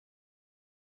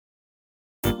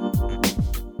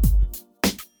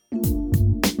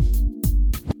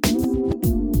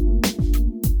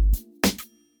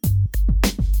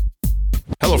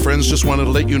friends, just wanted to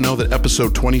let you know that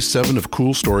episode 27 of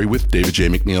Cool Story with David J.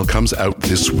 McNeil comes out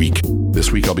this week.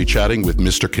 This week I'll be chatting with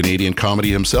Mr. Canadian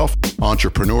Comedy himself,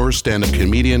 entrepreneur, stand-up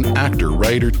comedian, actor,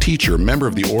 writer, teacher, member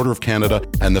of the Order of Canada,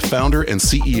 and the founder and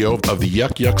CEO of the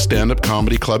Yuck Yuck stand-up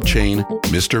comedy club chain,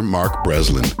 Mr. Mark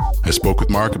Breslin. I spoke with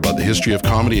Mark about the history of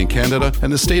comedy in Canada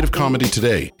and the state of comedy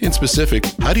today. In specific,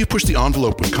 how do you push the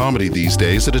envelope with comedy these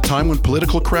days at a time when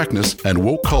political correctness and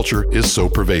woke culture is so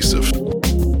pervasive?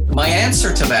 My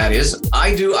answer to that is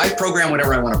I program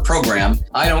whatever I want to program.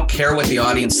 I don't care what the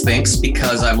audience thinks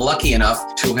because I'm lucky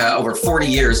enough to have over 40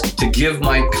 years to give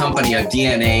my company a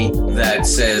DNA that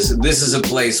says this is a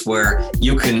place where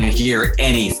you can hear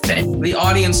anything. The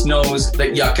audience knows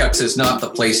that Yuck Yucks is not the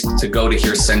place to go to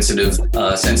hear sensitive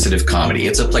comedy.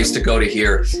 It's a place to go to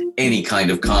hear any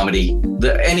kind of comedy,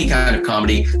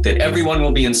 that everyone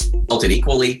will be insulted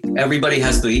equally. Everybody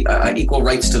has the equal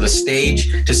rights to the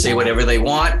stage to say whatever they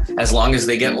want. As long as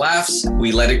they get laughs,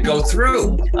 we let it go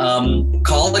through.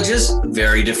 Colleges,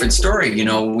 very different story. You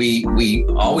know, we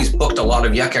always booked a lot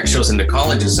of Yuck Yuck shows into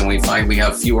colleges, and we find we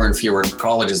have fewer and fewer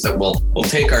colleges that will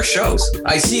take our shows.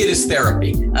 I see it as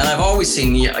therapy, and I've always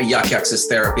seen Yuck Yucks as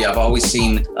therapy. I've always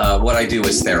seen what I do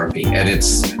as therapy, and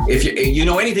it's if you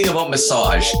know anything about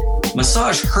massage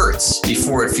hurts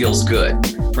before it feels good,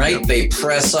 right? Yep. They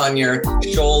press on your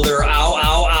shoulder, ow,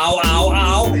 ow, ow, ow,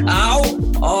 ow, ow,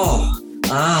 oh.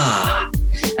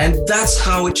 And that's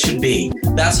how it should be.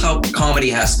 That's how comedy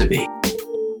has to be.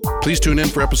 Please tune in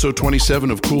for episode 27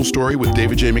 of Cool Story with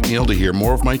David J. McNeil to hear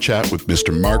more of my chat with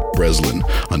Mr. Mark Breslin.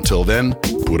 Until then,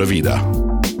 pura vida.